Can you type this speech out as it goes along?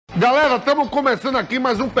Galera, estamos começando aqui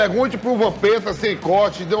mais um Pergunte pro Vampeta, sem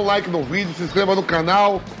corte. Dê um like no vídeo, se inscreva no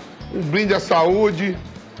canal. Um brinde à saúde.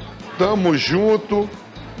 Tamo junto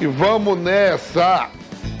e vamos nessa.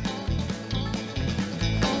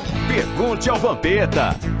 Pergunte ao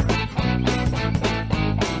Vampeta.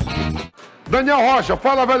 Daniel Rocha,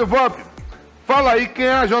 fala, velho Vamp. Fala aí quem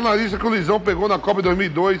é a jornalista que o Luizão pegou na Copa de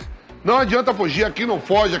 2002. Não adianta fugir, aqui não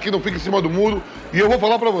foge, aqui não fica em cima do muro. E eu vou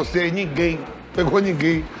falar pra vocês, ninguém pegou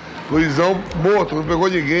ninguém. Luizão morto, não pegou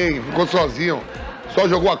ninguém, ficou sozinho, só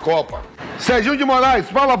jogou a Copa. Serginho de Moraes,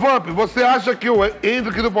 fala Vamp, você acha que o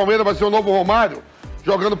Hendrick do Palmeiras vai ser o novo Romário?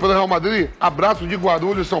 Jogando pelo Real Madrid? Abraço de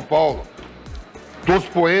Guarulhos, São Paulo. Torço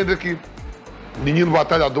pro Hendrick, menino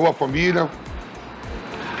batalhador, a família.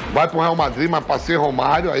 Vai pro Real Madrid, mas pra ser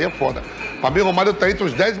Romário, aí é foda. Pra mim, o Romário tá entre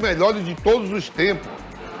os 10 melhores de todos os tempos.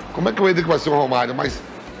 Como é que o Hendrick vai ser o Romário? Mas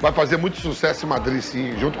vai fazer muito sucesso em Madrid,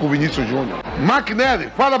 sim, junto com o Vinícius Júnior. McNally,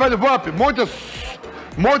 fala, velho Vamp,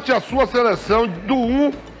 monte a sua seleção do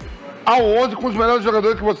 1 ao 11 com os melhores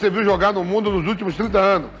jogadores que você viu jogar no mundo nos últimos 30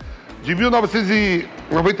 anos. De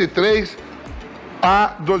 1993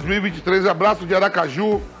 a 2023. Abraço de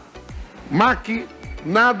Aracaju, Mac,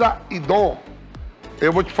 Nada e Dom.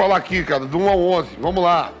 Eu vou te falar aqui, cara, do 1 ao 11. Vamos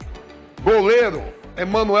lá. Goleiro,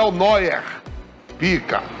 Emanuel Neuer,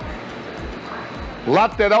 pica.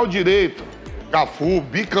 Lateral direito, Cafu,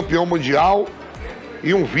 bicampeão mundial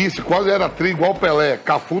e um vice, quase era tri igual Pelé.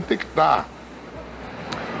 Cafu tem que estar.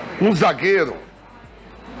 Um zagueiro,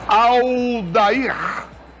 Aldair.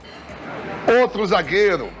 Outro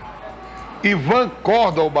zagueiro, Ivan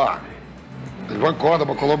Córdoba. Ivan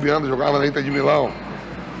Córdoba, colombiano, jogava na Inter de Milão.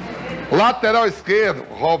 Lateral esquerdo,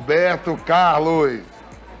 Roberto Carlos.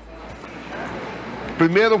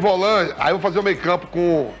 Primeiro volante, aí eu vou fazer o meio campo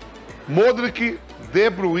com Modric, De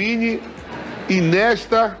Bruyne,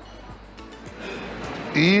 Iniesta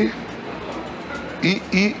e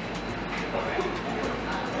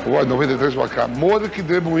 93 pra cá. Modric,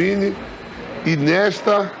 De Bruyne,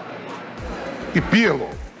 Iniesta e Pirlo.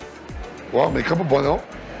 Ó, meio campo bom, não?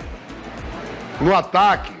 No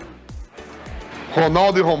ataque,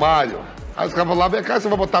 Ronaldo e Romário. Aí os caras vão lá, vem cá, você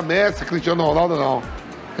vai botar Messi, Cristiano Ronaldo, não.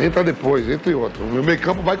 Entra depois, entre outros. O meu meio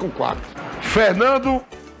campo vai com 4. Fernando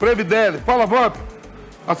Previdelli, fala Vamp.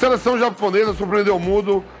 A seleção japonesa surpreendeu o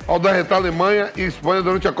mundo ao derrotar a Alemanha e Espanha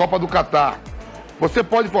durante a Copa do Catar. Você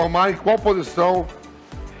pode informar em qual posição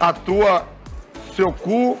atua Seu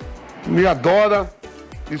Cu Me Adora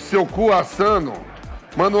e Seu Cu Assano?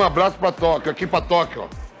 Manda um abraço pra Tóquio, aqui pra Tóquio,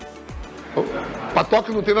 ó. Pra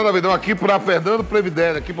Tóquio não tem nada a ver não, aqui pra Fernando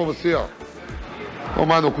Previdelli, aqui pra você, ó.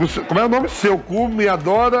 Como é o nome? Seu Cu Me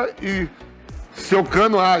Adora e Seu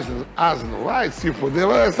Cano Asno. Vai se foder,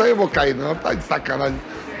 essa aí eu vou cair não, tá de sacanagem.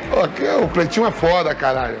 O pretinho é foda,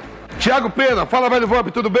 caralho. Thiago Pena, fala velho Vamp,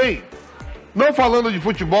 tudo bem? Não falando de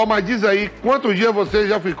futebol, mas diz aí, quantos dias você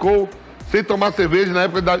já ficou sem tomar cerveja na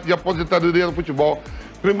época de aposentadoria no futebol?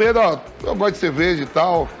 Primeiro, ó, eu gosto de cerveja e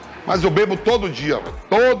tal, mas eu bebo todo dia,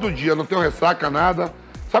 todo dia, não tenho ressaca, nada.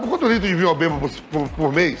 Sabe quantos litros de vinho eu bebo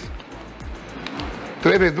por mês?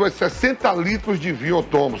 3 vezes 2, 60 litros de vinho eu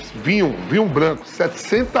tomo. Vinho branco,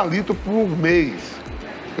 60 litros por mês.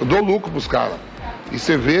 Eu dou lucro pros caras. E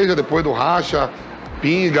cerveja, depois do racha,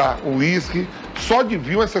 pinga, uísque. Só de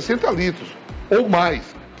vinho é 60 litros. Ou mais.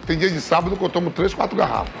 Tem dia de sábado que eu tomo 3, 4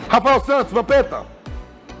 garrafas. Rafael Santos, Vampeta.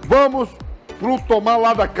 Vamos pro tomar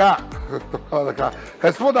lá da cá.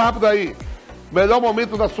 Responda rápido aí. Melhor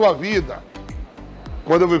momento da sua vida.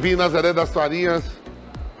 Quando eu vivi em Nazaré das Farinhas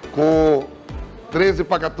com 13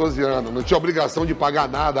 para 14 anos, não tinha obrigação de pagar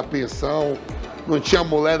nada, pensão, não tinha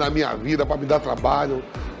mulher na minha vida para me dar trabalho,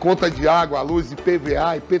 conta de água, luz,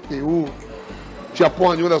 IPVA, IPTU, tinha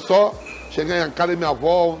porra nenhuma, só chegar na casa da minha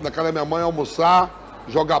avó, na casa da minha mãe, almoçar,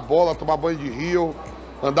 jogar bola, tomar banho de rio,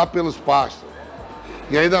 andar pelos pastos.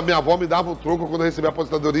 E ainda minha avó me dava um troco quando eu recebia a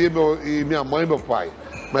aposentadoria e minha mãe e meu pai.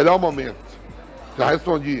 Melhor momento. Já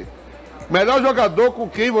respondi. Melhor jogador com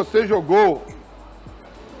quem você jogou?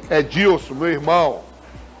 É Dilson, meu irmão.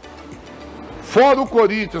 Fora o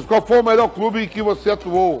Corinthians, qual foi o melhor clube em que você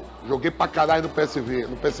atuou? Joguei pra caralho no PSV.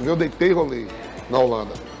 No PSV eu deitei e rolei na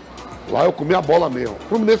Holanda. Lá eu comi a bola mesmo.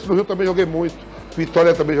 Fluminense do Rio também joguei muito.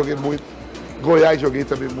 Vitória também joguei muito. Goiás joguei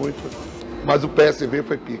também muito. Mas o PSV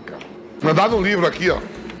foi pica. Mandaram um livro aqui, ó.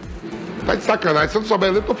 Tá de sacanagem. Se eu não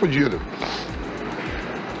souber ler, eu tô fudido.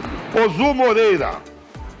 Ozu Moreira.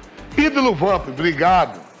 Ídolo Vamp,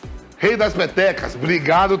 obrigado. Rei das Petecas,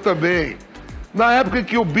 obrigado também. Na época em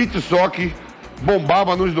que o beat soccer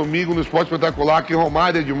bombava nos domingos no Esporte Espetacular, que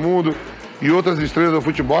Romário, Edmundo e outras estrelas do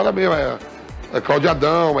futebol, era mesmo, é Claudio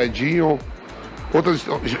Adão, Edinho. outras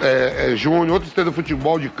Júnior, outros treinos de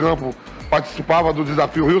futebol de campo, participava do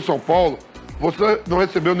desafio Rio-São Paulo, você não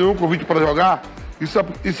recebeu nenhum convite para jogar?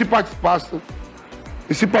 E se participasse,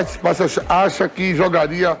 acha que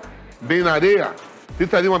jogaria bem na areia?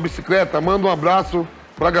 Tentaria uma bicicleta? Manda um abraço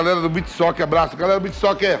para a galera do Beach Soccer. Abraço. Galera do Beach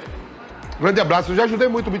Soccer, grande abraço. Eu já ajudei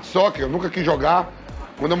muito o Beach Soccer, eu nunca quis jogar.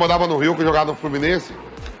 Quando eu morava no Rio, que eu jogava no Fluminense,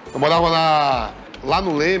 eu morava lá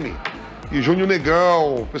no Leme. E Júnior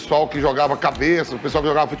Negão, o pessoal que jogava cabeça, o pessoal que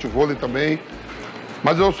jogava futebol também.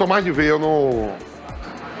 Mas eu sou mais de ver, eu não...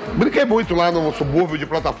 Brinquei muito lá no subúrbio de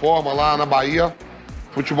plataforma, lá na Bahia,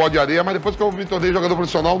 futebol de areia, mas depois que eu me tornei jogador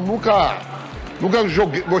profissional, nunca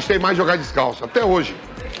gostei mais de jogar descalço, até hoje.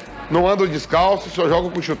 Não ando descalço, só jogo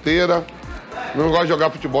com chuteira, não gosto de jogar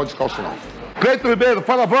futebol descalço não. Cleiton Ribeiro,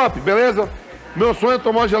 fala Vamp, beleza? Meu sonho é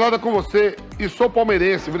tomar uma gelada com você e sou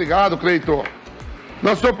palmeirense, obrigado Cleiton.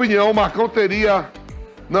 Na sua opinião, o Marcão teria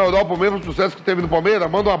na Europa o mesmo sucesso que teve no Palmeiras?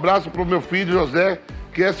 Manda um abraço pro meu filho José,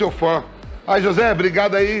 que é seu fã. Aí, José,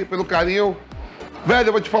 obrigado aí pelo carinho. Velho,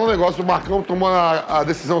 eu vou te falar um negócio, o Marcão tomou a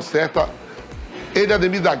decisão certa. Ele,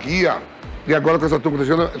 Ademir da Guia, e agora com essa turma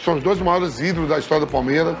são os dois maiores ídolos da história do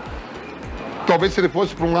Palmeiras. Talvez se ele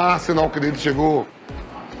fosse para um Arsenal, que ele chegou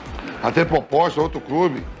a ter proposta, outro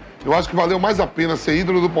clube, eu acho que valeu mais a pena ser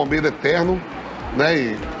ídolo do Palmeiras eterno, né,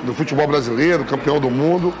 e do futebol brasileiro, campeão do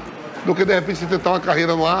mundo, do que de repente se tentar uma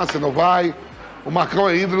carreira no Arsenal, vai. O Marcão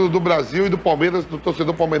é ídolo do Brasil e do Palmeiras, do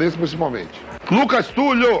torcedor palmeirense principalmente. Lucas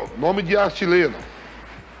Túlio, nome de artilheiro.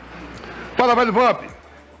 Fala, velho Vamp.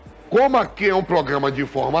 Como aqui é um programa de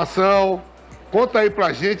informação, conta aí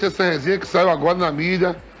pra gente essa resenha que saiu agora na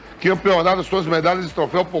mídia, que empeoraram suas medalhas de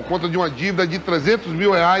troféu por conta de uma dívida de 300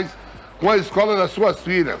 mil reais com a escola das suas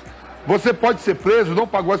filhas. Você pode ser preso, não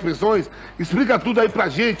pagou as pensões? Explica tudo aí pra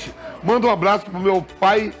gente. Manda um abraço pro meu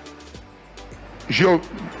pai,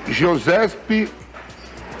 Giuseppe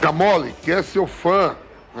Camoli, que é seu fã.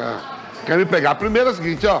 Quer me pegar? Primeiro é o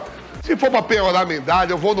seguinte, ó. Se for pra penhorar a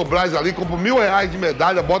medalha, eu vou no Brás ali, compro R$1.000 de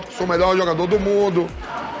medalha, boto que sou o melhor jogador do mundo.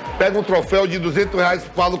 Pego um troféu de R$200,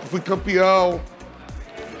 falo que fui campeão.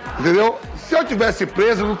 Entendeu? Se eu tivesse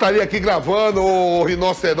preso, eu não estaria aqui gravando o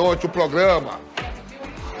Rinoceronte, o programa.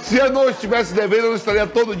 Se eu não estivesse devendo, eu não estaria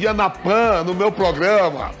todo dia na PAN, no meu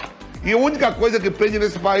programa. E a única coisa que prende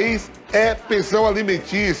nesse país é pensão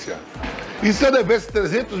alimentícia. E se eu devesse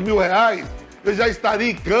 300 mil reais, eu já estaria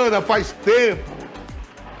em cana faz tempo.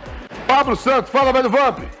 Pablo Santos, fala, velho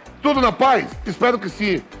Vamp. Tudo na paz? Espero que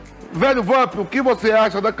sim. Velho Vamp, o que você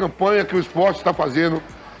acha da campanha que o esporte está fazendo?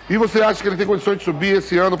 E você acha que ele tem condições de subir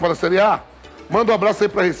esse ano para a Série A? Manda um abraço aí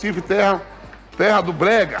para Recife, terra do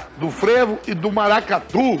Brega, do Frevo e do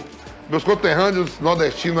Maracatu. Meus conterrâneos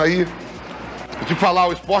nordestinos aí. De falar,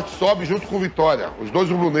 o esporte sobe junto com o Vitória. Os dois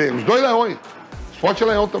rubro-negros, os dois leões. O esporte é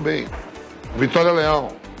leão também. Vitória é leão.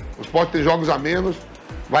 O esporte tem jogos a menos,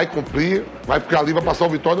 vai cumprir, vai ficar ali, vai passar o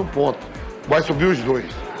Vitória um ponto. Vai subir os dois.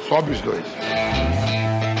 Sobe os dois.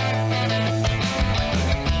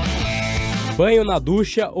 Banho na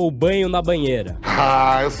ducha ou banho na banheira?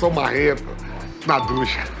 Ah, eu sou marrento. Na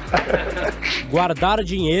ducha. Guardar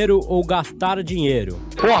dinheiro ou gastar dinheiro?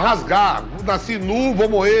 Pô, rasgar. Nasci nu, vou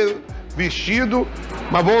morrer vestido,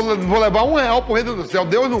 mas vou levar R$1 pro reino do céu.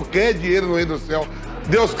 Deus não quer dinheiro no reino do céu.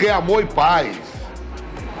 Deus quer amor e paz.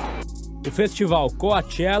 O festival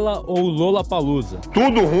Coachella ou Lollapalooza?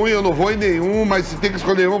 Tudo ruim, eu não vou em nenhum, mas se tem que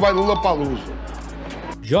escolher um, vai Lollapalooza.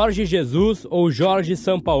 Jorge Jesus ou Jorge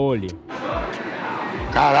Sampaoli?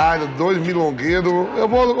 Caralho, 2 milongueiros. Eu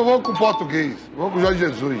vou com o português. Vou com o Jorge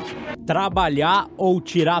Jesus. Trabalhar ou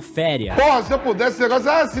tirar férias? Porra, se eu pudesse esse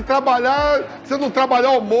negócio, se trabalhar, se eu não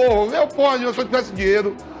trabalhar, eu morro. Se eu tivesse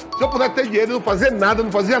dinheiro, se eu pudesse ter dinheiro, eu não fazia nada,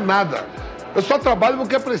 não fazia nada. Eu só trabalho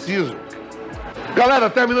porque é preciso. Galera,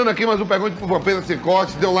 terminando aqui mais um Pergunte pro Vampeta Sem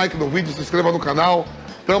Corte. Dê um like no vídeo, se inscreva no canal.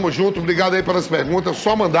 Tamo junto, obrigado aí pelas perguntas.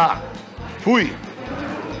 Só mandar. Fui.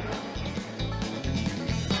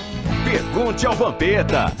 Pergunte ao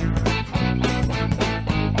Vampeta.